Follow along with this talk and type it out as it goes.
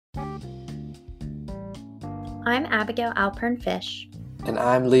I'm Abigail Alpern Fish. And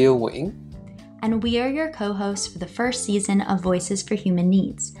I'm Leo Wing. And we are your co-hosts for the first season of Voices for Human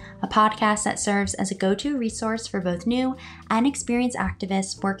Needs, a podcast that serves as a go-to resource for both new and experienced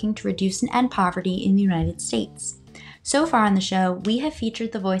activists working to reduce and end poverty in the United States. So far on the show, we have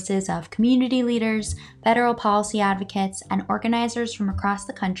featured the voices of community leaders, federal policy advocates, and organizers from across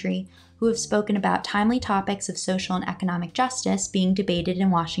the country who have spoken about timely topics of social and economic justice being debated in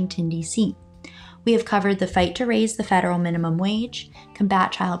Washington, D.C. We have covered the fight to raise the federal minimum wage,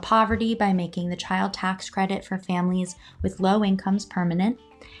 combat child poverty by making the child tax credit for families with low incomes permanent,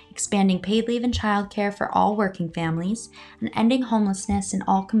 expanding paid leave and childcare for all working families, and ending homelessness in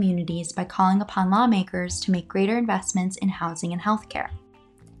all communities by calling upon lawmakers to make greater investments in housing and healthcare.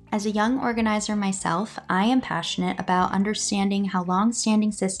 As a young organizer myself, I am passionate about understanding how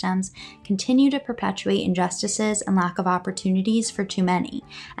long-standing systems continue to perpetuate injustices and lack of opportunities for too many,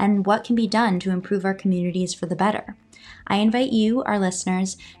 and what can be done to improve our communities for the better. I invite you, our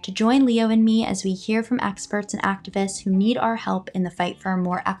listeners, to join Leo and me as we hear from experts and activists who need our help in the fight for a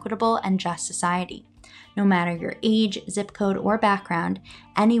more equitable and just society. No matter your age, zip code, or background,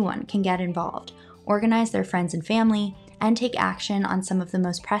 anyone can get involved, organize their friends and family, and take action on some of the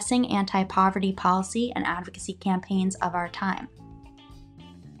most pressing anti-poverty policy and advocacy campaigns of our time.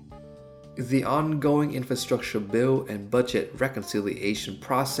 The ongoing infrastructure bill and budget reconciliation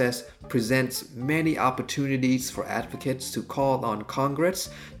process presents many opportunities for advocates to call on Congress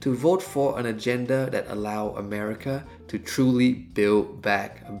to vote for an agenda that allow America to truly build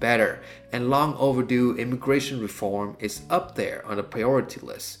back better. And long overdue immigration reform is up there on the priority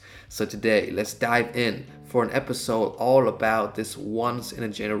list. So today, let's dive in for an episode all about this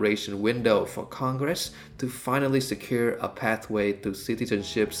once-in-a-generation window for Congress to finally secure a pathway to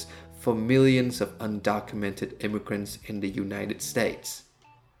citizenships for millions of undocumented immigrants in the United States.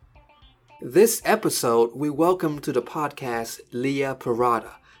 This episode, we welcome to the podcast Leah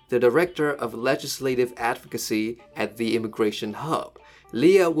Parada, the Director of Legislative Advocacy at the Immigration Hub.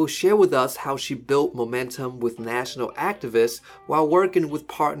 Leah will share with us how she built momentum with national activists while working with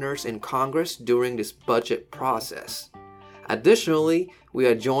partners in Congress during this budget process. Additionally, we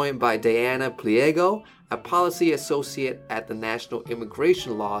are joined by Diana Pliego, a policy associate at the National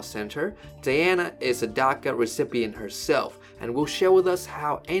Immigration Law Center. Diana is a DACA recipient herself and will share with us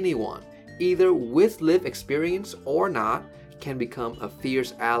how anyone, either with lived experience or not, can become a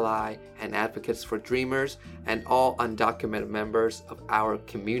fierce ally and advocates for dreamers and all undocumented members of our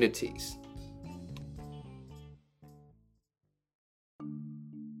communities.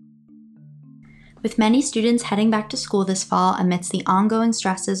 With many students heading back to school this fall amidst the ongoing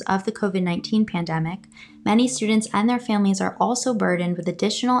stresses of the COVID-19 pandemic, many students and their families are also burdened with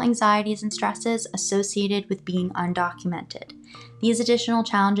additional anxieties and stresses associated with being undocumented. These additional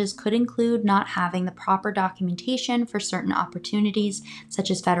challenges could include not having the proper documentation for certain opportunities,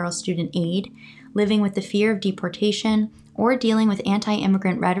 such as federal student aid, living with the fear of deportation, or dealing with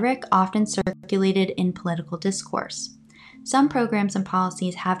anti-immigrant rhetoric often circulated in political discourse. Some programs and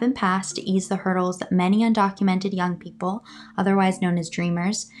policies have been passed to ease the hurdles that many undocumented young people, otherwise known as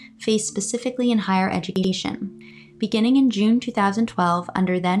Dreamers, face specifically in higher education. Beginning in June 2012,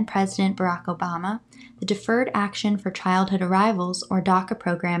 under then-President Barack Obama, the Deferred Action for Childhood Arrivals, or DACA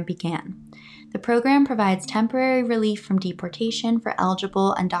program, began. The program provides temporary relief from deportation for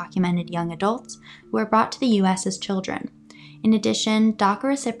eligible undocumented young adults who are brought to the U.S. as children. In addition, DACA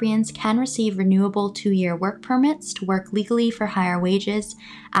recipients can receive renewable 2-year work permits to work legally for higher wages,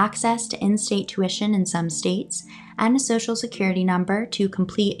 access to in-state tuition in some states, and a Social Security number to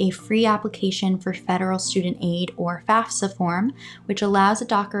complete a free application for federal student aid, or FAFSA form, which allows a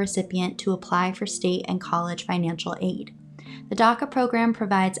DACA recipient to apply for state and college financial aid. The DACA program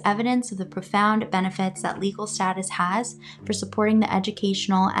provides evidence of the profound benefits that legal status has for supporting the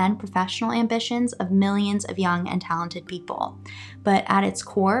educational and professional ambitions of millions of young and talented people. But at its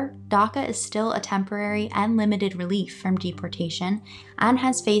core, DACA is still a temporary and limited relief from deportation and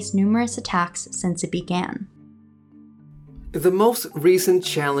has faced numerous attacks since it began. The most recent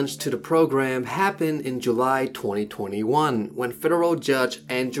challenge to the program happened in July 2021 when federal judge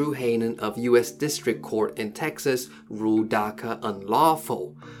Andrew Hanen of U.S. District Court in Texas ruled DACA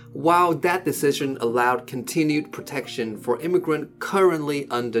unlawful. While that decision allowed continued protection for immigrants currently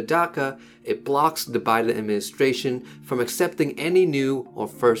under DACA, it blocks the Biden administration from accepting any new or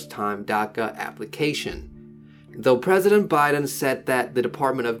first-time DACA application. Though President Biden said that the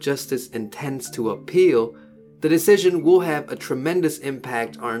Department of Justice intends to appeal, the decision will have a tremendous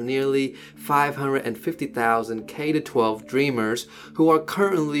impact on nearly 550,000 K-12 Dreamers who are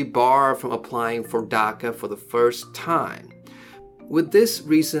currently barred from applying for DACA for the first time. With this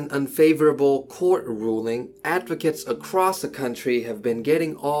recent unfavorable court ruling, advocates across the country have been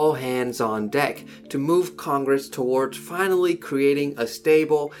getting all hands on deck to move Congress towards finally creating a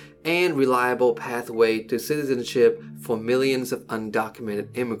stable and reliable pathway to citizenship for millions of undocumented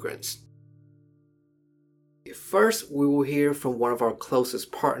immigrants. First, we will hear from one of our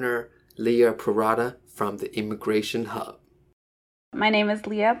closest partner, Leah Parada from the Immigration Hub. My name is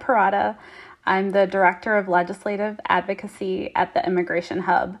Leah Parada. I'm the Director of Legislative Advocacy at the Immigration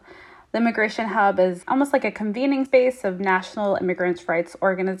Hub. The Immigration Hub is almost like a convening space of national immigrants' rights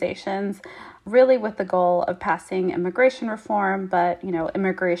organizations, really with the goal of passing immigration reform, but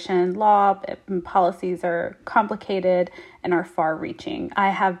immigration law and policies are complicated and are far-reaching. I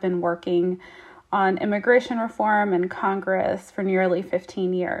have been working on immigration reform in Congress for nearly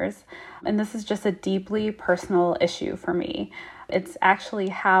 15 years, and this is just a deeply personal issue for me. It's actually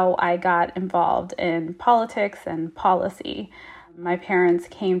how I got involved in politics and policy. My parents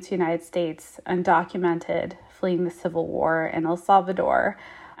came to the United States undocumented, fleeing the Civil War in El Salvador.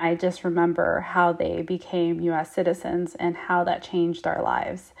 I just remember how they became U.S. citizens and how that changed our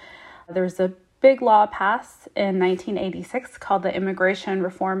lives. There's a big law passed in 1986 called the Immigration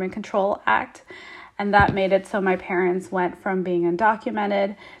Reform and Control Act, and that made it so my parents went from being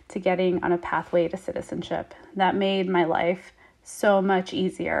undocumented to getting on a pathway to citizenship. That made my life so much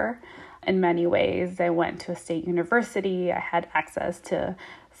easier in many ways. I went to a state university, I had access to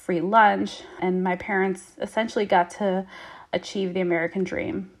free lunch, and my parents essentially got to achieve the American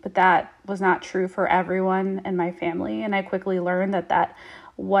dream. But that was not true for everyone in my family, and I quickly learned that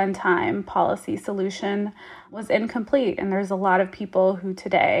one-time policy solution was incomplete, and there's a lot of people who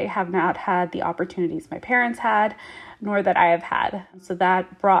today have not had the opportunities my parents had, nor that I have had. So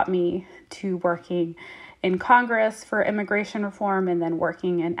that brought me to working in Congress for immigration reform and then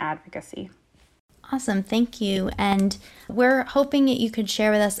working in advocacy. Awesome, thank you. And we're hoping that you could share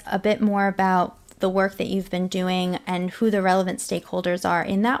with us a bit more about the work that you've been doing and who the relevant stakeholders are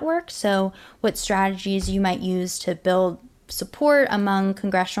in that work. So what strategies you might use to build support among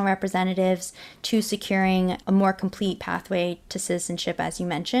congressional representatives to securing a more complete pathway to citizenship, as you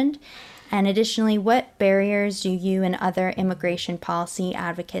mentioned. And additionally, what barriers do you and other immigration policy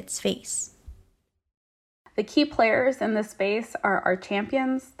advocates face? The key players in this space are our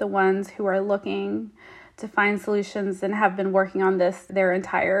champions, the ones who are looking to find solutions and have been working on this their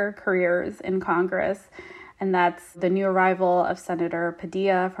entire careers in Congress. And that's the new arrival of Senator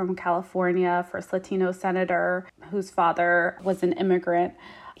Padilla from California, first Latino senator whose father was an immigrant.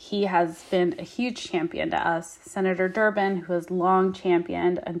 He has been a huge champion to us. Senator Durbin, who has long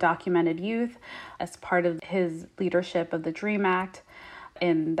championed undocumented youth as part of his leadership of the DREAM Act.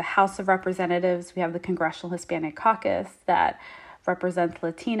 In the House of Representatives, we have the Congressional Hispanic Caucus that represents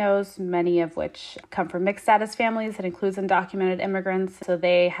Latinos, many of which come from mixed status families. It includes undocumented immigrants. So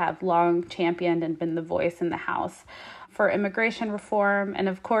they have long championed and been the voice in the House for immigration reform. And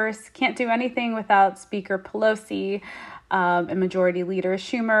of course, can't do anything without Speaker Pelosi and Majority Leader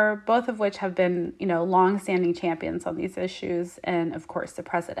Schumer, both of which have been, long-standing champions on these issues. And of course, the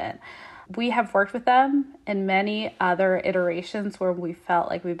president. We have worked with them in many other iterations where we felt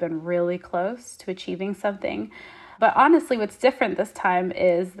like we've been really close to achieving something. But honestly, what's different this time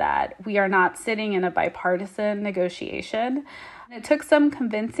is that we are not sitting in a bipartisan negotiation. It took some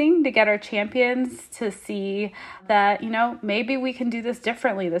convincing to get our champions to see that, maybe we can do this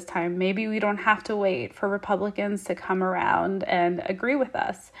differently this time. Maybe we don't have to wait for Republicans to come around and agree with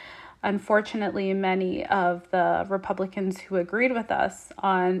us. Unfortunately, many of the Republicans who agreed with us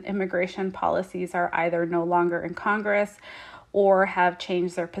on immigration policies are either no longer in Congress or have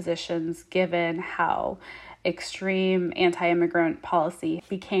changed their positions given how extreme anti-immigrant policy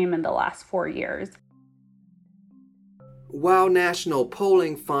became in the last 4 years. While national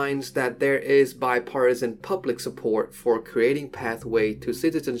polling finds that there is bipartisan public support for creating pathway to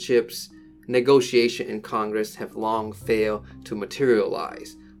citizenships, negotiation in Congress have long failed to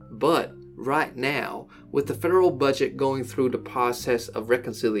materialize. But right now, with the federal budget going through the process of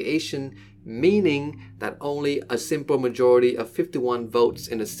reconciliation, meaning that only a simple majority of 51 votes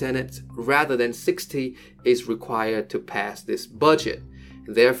in the Senate rather than 60 is required to pass this budget.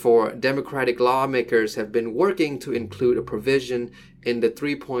 Therefore, Democratic lawmakers have been working to include a provision in the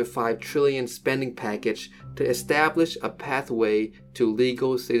 $3.5 trillion spending package to establish a pathway to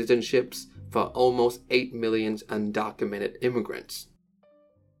legal citizenships for almost 8 million undocumented immigrants.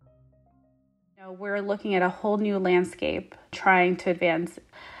 We're looking at a whole new landscape, trying to advance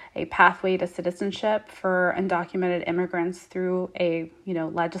a pathway to citizenship for undocumented immigrants through a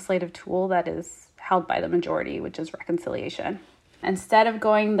legislative tool that is held by the majority, which is reconciliation. Instead of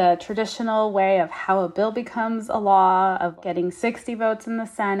going the traditional way of how a bill becomes a law, of getting 60 votes in the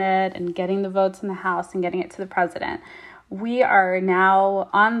Senate and getting the votes in the House and getting it to the president, we are now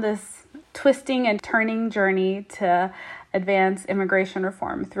on this twisting and turning journey to advance immigration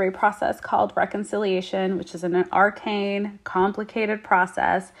reform through a process called reconciliation, which is an arcane, complicated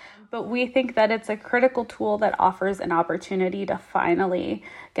process. But we think that it's a critical tool that offers an opportunity to finally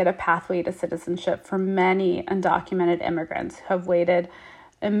get a pathway to citizenship for many undocumented immigrants who have waited,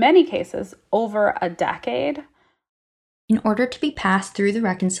 in many cases, over a decade. In order to be passed through the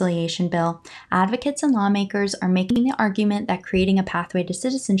reconciliation bill, advocates and lawmakers are making the argument that creating a pathway to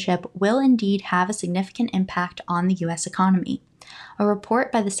citizenship will indeed have a significant impact on the U.S. economy. A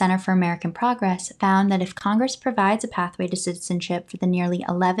report by the Center for American Progress found that if Congress provides a pathway to citizenship for the nearly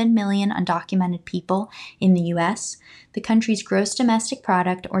 11 million undocumented people in the U.S., the country's gross domestic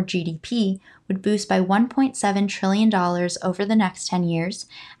product, or GDP, would boost by $1.7 trillion over the next 10 years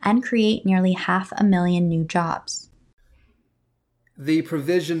and create nearly 500,000 new jobs. The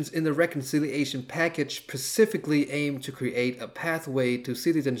provisions in the reconciliation package specifically aim to create a pathway to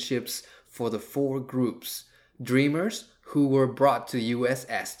citizenships for the four groups: Dreamers, who were brought to the U.S.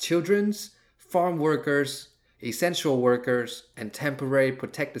 as children, farm workers, essential workers, and temporary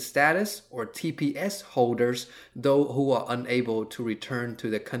protected status, or TPS holders, those who are unable to return to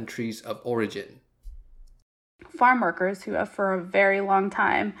their countries of origin. Farm workers who have for a very long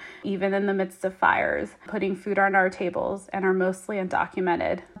time, even in the midst of fires, putting food on our tables and are mostly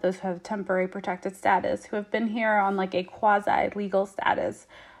undocumented. Those who have temporary protected status, who have been here on like a quasi-legal status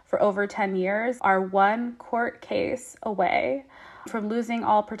for over 10 years, are one court case away from losing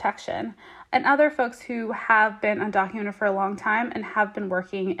all protection. And other folks who have been undocumented for a long time and have been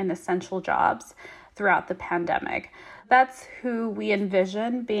working in essential jobs throughout the pandemic. That's who we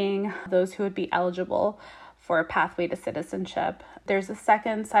envision being those who would be eligible for a pathway to citizenship. There's a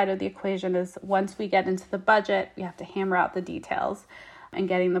second side of the equation is once we get into the budget, we have to hammer out the details and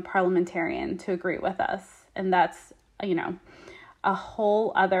getting the parliamentarian to agree with us. And that's, a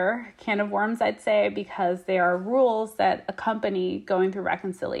whole other can of worms, I'd say, because there are rules that accompany going through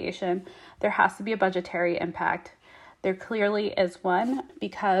reconciliation. There has to be a budgetary impact. There clearly is one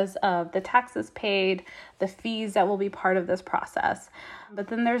because of the taxes paid, the fees that will be part of this process. But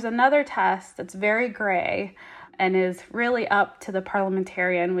then there's another test that's very gray and is really up to the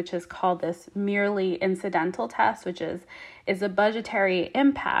parliamentarian, which is called this merely incidental test, which is a budgetary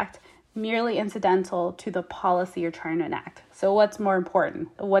impact merely incidental to the policy you're trying to enact. So what's more important?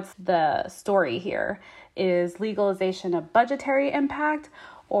 What's the story here? Is legalization a budgetary impact,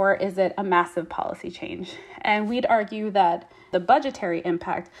 or is it a massive policy change? And we'd argue that the budgetary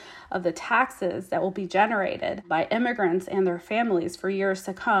impact of the taxes that will be generated by immigrants and their families for years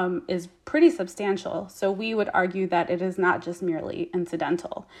to come is pretty substantial. So we would argue that it is not just merely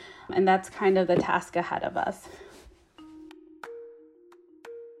incidental. And that's kind of the task ahead of us.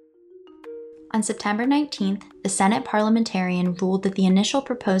 On September 19th, the Senate parliamentarian ruled that the initial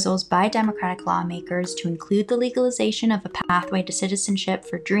proposals by Democratic lawmakers to include the legalization of a pathway to citizenship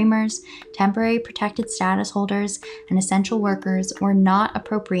for Dreamers, temporary protected status holders, and essential workers were not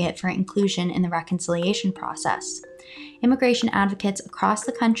appropriate for inclusion in the reconciliation process. Immigration advocates across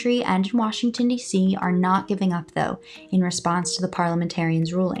the country and in Washington, D.C. are not giving up, though, in response to the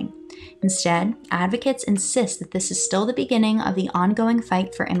parliamentarian's ruling. Instead, advocates insist that this is still the beginning of the ongoing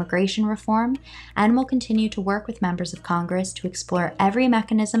fight for immigration reform and will continue to work with members of Congress to explore every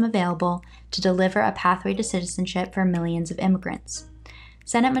mechanism available to deliver a pathway to citizenship for millions of immigrants.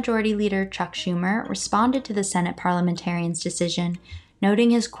 Senate Majority Leader Chuck Schumer responded to the Senate parliamentarian's decision, noting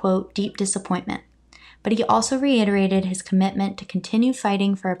his, quote, deep disappointment. But he also reiterated his commitment to continue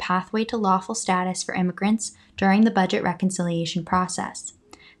fighting for a pathway to lawful status for immigrants during the budget reconciliation process.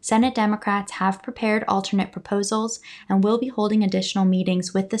 Senate Democrats have prepared alternate proposals and will be holding additional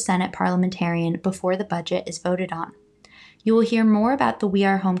meetings with the Senate parliamentarian before the budget is voted on. You will hear more about the We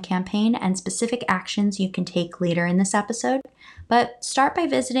Are Home campaign and specific actions you can take later in this episode, but start by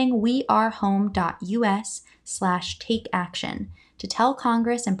visiting wearehome.us/takeaction to tell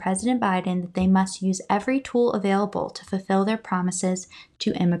Congress and President Biden that they must use every tool available to fulfill their promises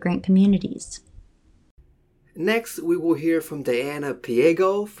to immigrant communities. Next, we will hear from Diana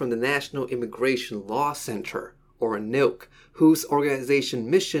Piego from the National Immigration Law Center, or NILC, whose organization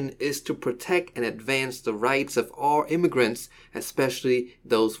mission is to protect and advance the rights of all immigrants, especially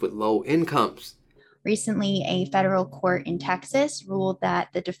those with low incomes. Recently, a federal court in Texas ruled that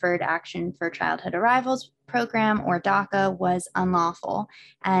the Deferred Action for Childhood Arrivals program, or DACA, was unlawful.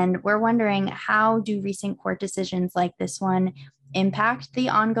 And we're wondering, how do recent court decisions like this one impact the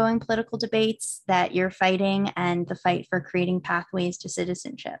ongoing political debates that you're fighting and the fight for creating pathways to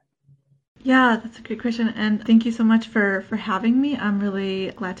citizenship? Yeah, that's a great question. And thank you so much for having me. I'm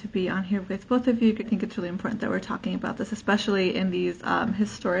really glad to be on here with both of you. I think it's really important that we're talking about this, especially in these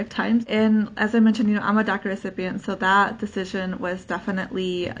historic times. And as I mentioned, I'm a DACA recipient, so that decision was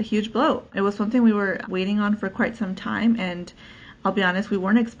definitely a huge blow. It was something we were waiting on for quite some time, and I'll be honest, we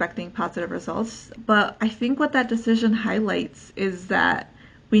weren't expecting positive results. But I think what that decision highlights is that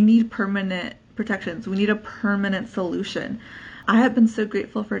we need permanent protections. We need a permanent solution. I have been so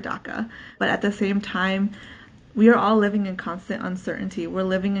grateful for DACA, but at the same time, we are all living in constant uncertainty. We're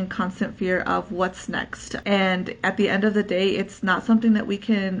living in constant fear of what's next. And at the end of the day, it's not something that we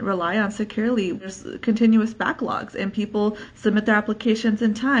can rely on securely. There's continuous backlogs, and people submit their applications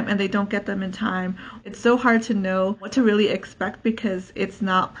in time and they don't get them in time. It's so hard to know what to really expect because it's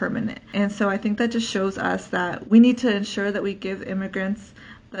not permanent. And so I think that just shows us that we need to ensure that we give immigrants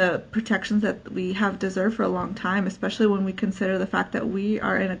the protections that we have deserved for a long time, especially when we consider the fact that we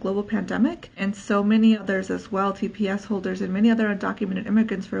are in a global pandemic and so many others as well, TPS holders and many other undocumented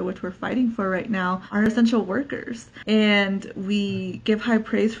immigrants for which we're fighting for right now, are essential workers. And we give high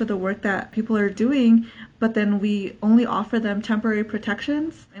praise for the work that people are doing, but then we only offer them temporary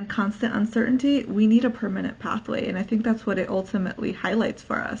protections and constant uncertainty. We need a permanent pathway. And I think that's what it ultimately highlights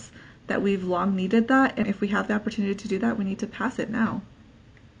for us, that we've long needed that. And if we have the opportunity to do that, we need to pass it now.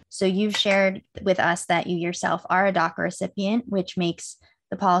 So you've shared with us that you yourself are a DACA recipient, which makes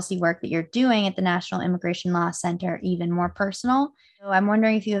the policy work that you're doing at the National Immigration Law Center even more personal. So I'm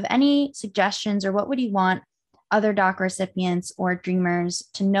wondering if you have any suggestions, or what would you want other DACA recipients or dreamers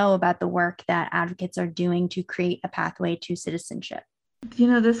to know about the work that advocates are doing to create a pathway to citizenship?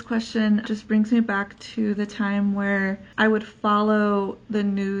 This question just brings me back to the time where I would follow the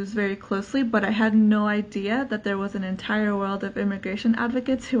news very closely, but I had no idea that there was an entire world of immigration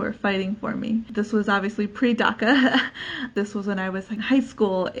advocates who were fighting for me. This was obviously pre-DACA. This was when I was in high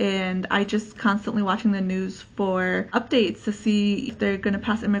school, and I just constantly watching the news for updates to see if they're going to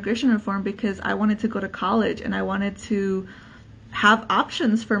pass immigration reform, because I wanted to go to college and I wanted to have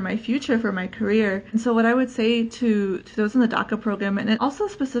options for my future, for my career. And so what I would say to those in the DACA program, and also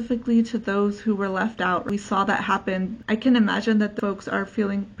specifically to those who were left out, we saw that happen. I can imagine that the folks are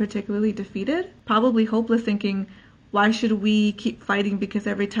feeling particularly defeated, probably hopeless, thinking, why should we keep fighting? Because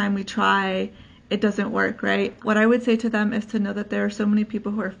every time we try, it doesn't work, right? What I would say to them is to know that there are so many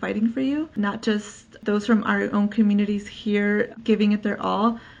people who are fighting for you, not just those from our own communities here giving it their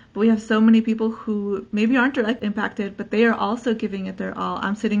all, but we have so many people who maybe aren't directly impacted, but they are also giving it their all.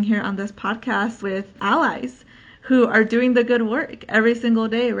 I'm sitting here on this podcast with allies who are doing the good work every single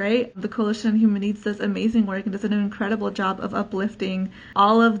day, right? The Coalition on Human Needs does amazing work and does an incredible job of uplifting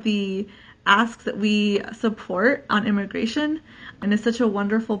all of the asks that we support on immigration, and is such a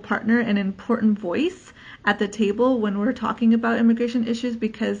wonderful partner and important voice at the table when we're talking about immigration issues,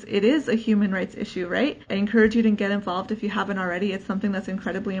 because it is a human rights issue, right? I encourage you to get involved if you haven't already. It's something that's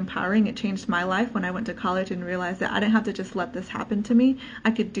incredibly empowering. It changed my life when I went to college and realized that I didn't have to just let this happen to me.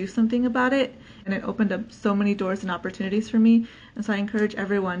 I could do something about it, and it opened up so many doors and opportunities for me. And so I encourage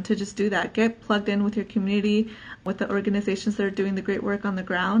everyone to just do that. Get plugged in with your community, with the organizations that are doing the great work on the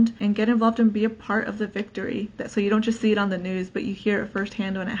ground, and get involved and be a part of the victory. So you don't just see it on the news, but you hear it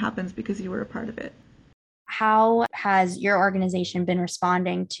firsthand when it happens because you were a part of it. How has your organization been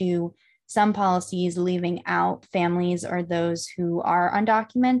responding to some policies leaving out families or those who are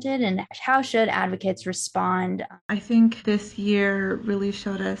undocumented, and how should advocates respond? I think this year really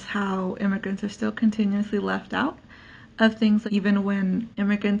showed us how immigrants are still continuously left out of things, even when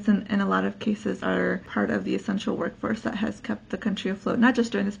immigrants in a lot of cases are part of the essential workforce that has kept the country afloat, not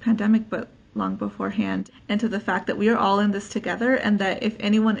just during this pandemic, but long beforehand, and to the fact that we are all in this together, and that if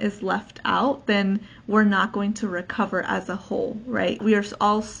anyone is left out, then we're not going to recover as a whole, right? We are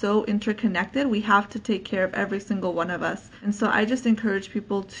all so interconnected. We have to take care of every single one of us. And so I just encourage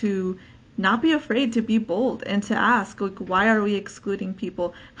people to not be afraid to be bold and to ask, like, why are we excluding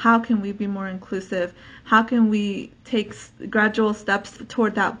people? How can we be more inclusive? How can we take gradual steps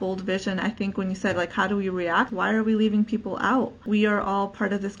toward that bold vision? I think when you said, like, how do we react? Why are we leaving people out? We are all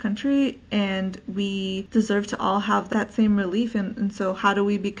part of this country, and we deserve to all have that same relief. And so how do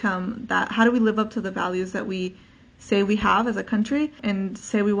we become that? How do we live up to the values that we say we have as a country and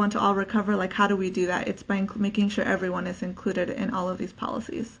say we want to all recover? Like, how do we do that? It's by making sure everyone is included in all of these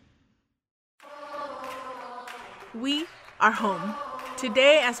policies. We are home.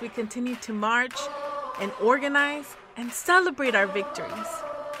 Today, as we continue to march and organize and celebrate our victories,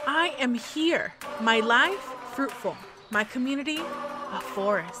 I am here. My life, fruitful. My community, a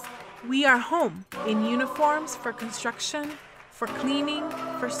forest. We are home in uniforms for construction, for cleaning,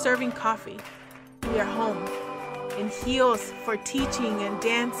 for serving coffee. We are home. In heels for teaching and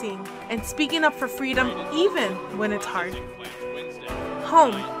dancing and speaking up for freedom even when it's hard.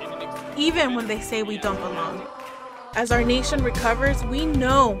 Home, even when they say we don't belong. As our nation recovers, we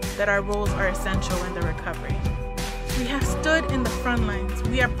know that our roles are essential in the recovery. We have stood in the front lines.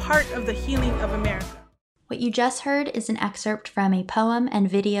 We are part of the healing of America. What you just heard is an excerpt from a poem and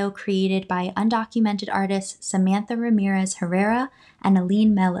video created by undocumented artists Samantha Ramirez Herrera and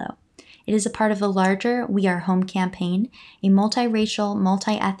Aline Mello. It is a part of the larger We Are Home campaign, a multiracial,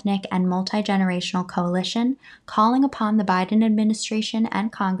 multi-ethnic, and multi-generational coalition calling upon the Biden administration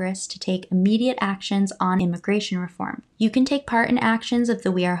and Congress to take immediate actions on immigration reform. You can take part in actions of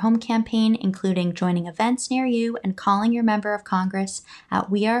the We Are Home campaign, including joining events near you and calling your member of Congress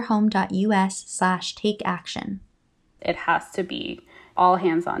at wearehome.us/takeaction. It has to be all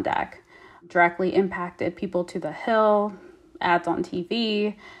hands on deck. Directly impacted people to the Hill, ads on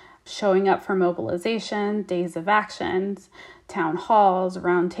TV, showing up for mobilization, days of actions, town halls,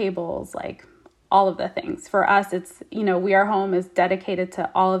 round tables, like all of the things. For us, it's, We Are Home is dedicated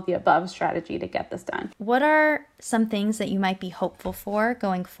to all of the above strategy to get this done. What are some things that you might be hopeful for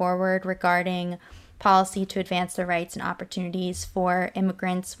going forward regarding policy to advance the rights and opportunities for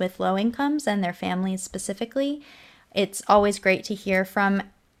immigrants with low incomes and their families specifically? It's always great to hear from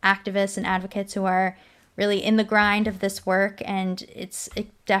activists and advocates who are really in the grind of this work, and it's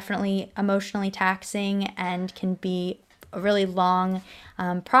definitely emotionally taxing and can be a really long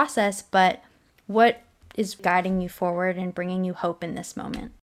process, but what is guiding you forward and bringing you hope in this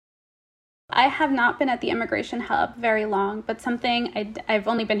moment? I have not been at the Immigration Hub very long, but I've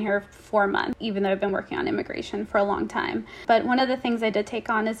only been here 4 months, even though I've been working on immigration for a long time. But one of the things I did take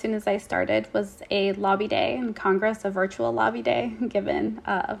on as soon as I started was a lobby day in Congress, a virtual lobby day, given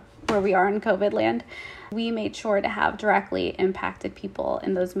where we are in COVID land. We made sure to have directly impacted people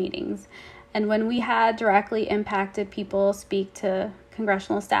in those meetings. And when we had directly impacted people speak to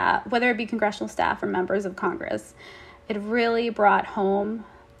congressional staff, whether it be congressional staff or members of Congress, it really brought home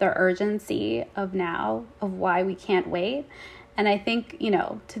the urgency of now, of why we can't wait. And I think,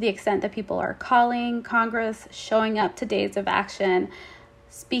 to the extent that people are calling Congress, showing up to days of action,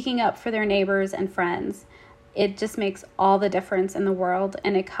 speaking up for their neighbors and friends, it just makes all the difference in the world,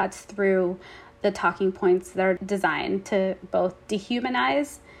 and it cuts through the talking points that are designed to both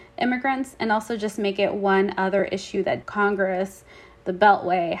dehumanize immigrants and also just make it one other issue that Congress, the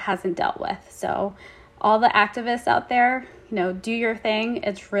Beltway, hasn't dealt with. So all the activists out there, do your thing.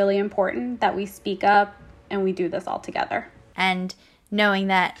 It's really important that we speak up and we do this all together. And knowing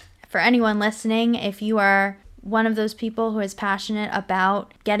that for anyone listening, if you are one of those people who is passionate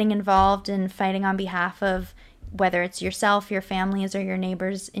about getting involved and fighting on behalf of whether it's yourself, your families, or your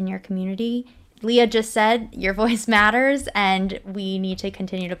neighbors in your community, Leah just said your voice matters, and we need to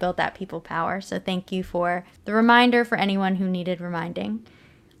continue to build that people power. So thank you for the reminder for anyone who needed reminding.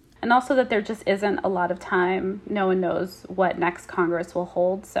 And also that there just isn't a lot of time. No one knows what next Congress will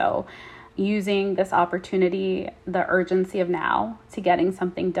hold. So using this opportunity, the urgency of now to getting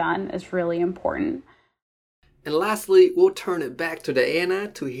something done is really important. And lastly, we'll turn it back to Diana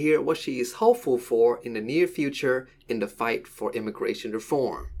to hear what she is hopeful for in the near future in the fight for immigration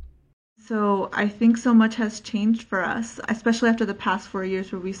reform. So I think so much has changed for us, especially after the past 4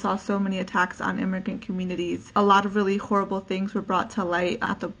 years where we saw so many attacks on immigrant communities. A lot of really horrible things were brought to light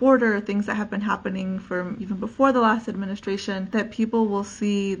at the border, things that have been happening from even before the last administration, that people will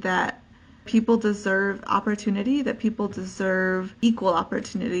see that people deserve opportunity, that people deserve equal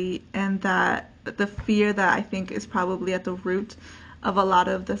opportunity, and that the fear that I think is probably at the root of a lot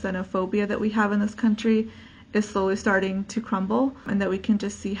of the xenophobia that we have in this country is slowly starting to crumble, and that we can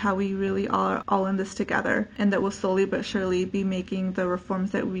just see how we really are all in this together, and that we'll slowly but surely be making the reforms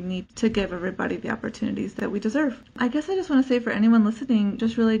that we need to give everybody the opportunities that we deserve. I guess I just want to say for anyone listening,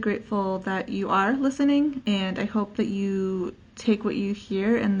 just really grateful that you are listening, and I hope that you take what you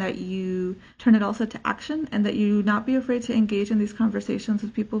hear and that you turn it also to action, and that you not be afraid to engage in these conversations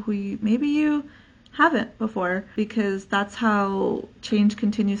with people who maybe you haven't before, because that's how change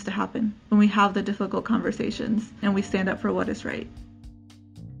continues to happen, when we have the difficult conversations and we stand up for what is right.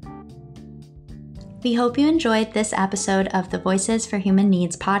 We hope you enjoyed this episode of the Voices for Human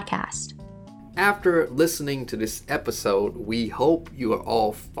Needs podcast. After listening to this episode, we hope you are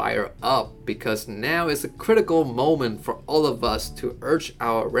all fired up, because now is a critical moment for all of us to urge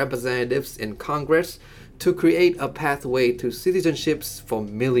our representatives in Congress to create a pathway to citizenships for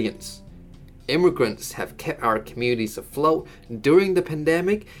millions. Immigrants have kept our communities afloat during the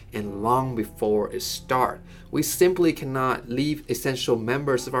pandemic and long before it started. We simply cannot leave essential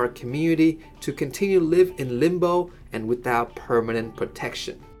members of our community to continue to live in limbo and without permanent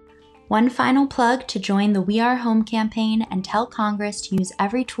protection. One final plug to join the We Are Home campaign and tell Congress to use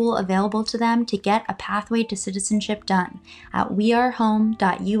every tool available to them to get a pathway to citizenship done at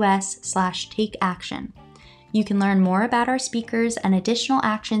wearehome.us/takeaction. You can learn more about our speakers and additional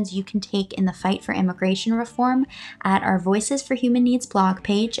actions you can take in the fight for immigration reform at our Voices for Human Needs blog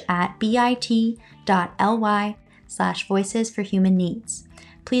page at bit.ly/Voices for Human Needs.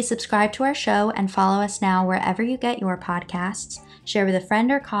 Please subscribe to our show and follow us now wherever you get your podcasts, share with a friend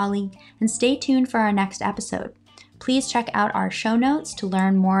or colleague, and stay tuned for our next episode. Please check out our show notes to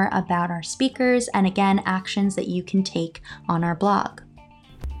learn more about our speakers and again, actions that you can take on our blog.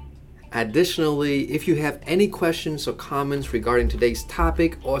 Additionally, if you have any questions or comments regarding today's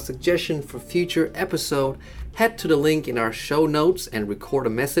topic or suggestion for future episode, head to the link in our show notes and record a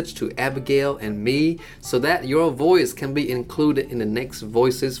message to Abigail and me so that your voice can be included in the next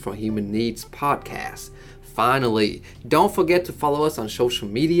Voices for Human Needs podcast. Finally, don't forget to follow us on social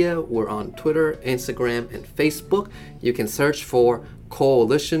media. We're on Twitter, Instagram, and Facebook. You can search for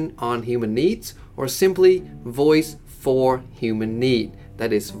Coalition on Human Needs or simply Voice for Human Need.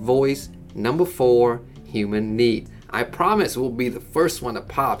 That is Voice 4 Human Need. I promise we'll be the first one that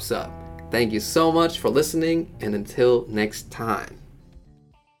pops up. Thank you so much for listening, and until next time.